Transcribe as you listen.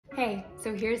Hey,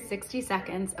 so here's 60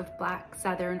 seconds of Black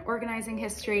Southern organizing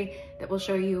history that will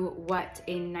show you what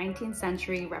a 19th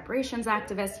century reparations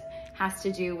activist has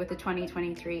to do with the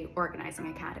 2023 Organizing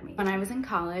Academy. When I was in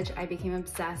college, I became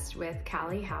obsessed with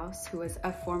Callie House, who was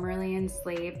a formerly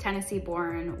enslaved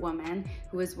Tennessee-born woman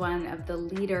who was one of the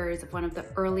leaders of one of the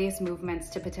earliest movements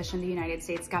to petition the United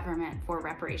States government for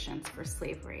reparations for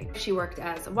slavery. She worked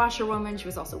as a washerwoman. She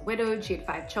was also widowed. She had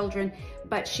 5 children,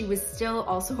 but she was still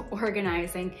also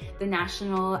organizing the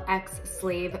National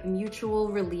Ex-Slave Mutual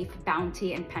Relief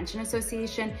Bounty and Pension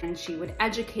Association, and she would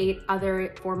educate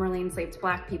other formerly enslaved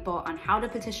Black people on how to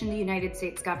petition the United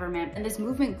States government, and this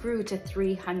movement grew to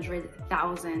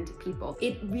 300,000 people.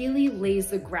 It really lays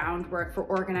the groundwork for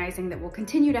organizing that will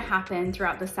continue to happen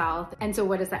throughout the South. And so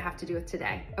what does that have to do with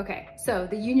today? Okay, so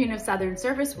the Union of Southern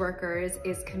Service Workers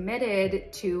is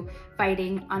committed to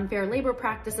fighting unfair labor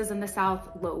practices in the South,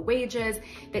 low wages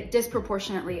that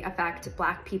disproportionately affect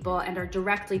Black people and are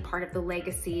directly part of the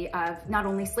legacy of not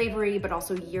only slavery, but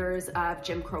also years of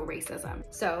Jim Crow racism.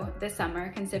 So this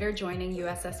summer, consider joining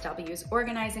USSW's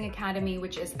Organizing Academy,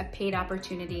 which is a paid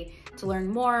opportunity to learn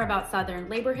more about Southern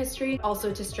labor history,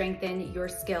 also to strengthen your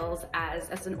skills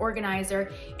as an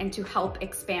organizer and to help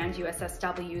expand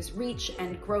USSW's reach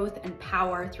and growth and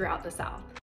power throughout the South.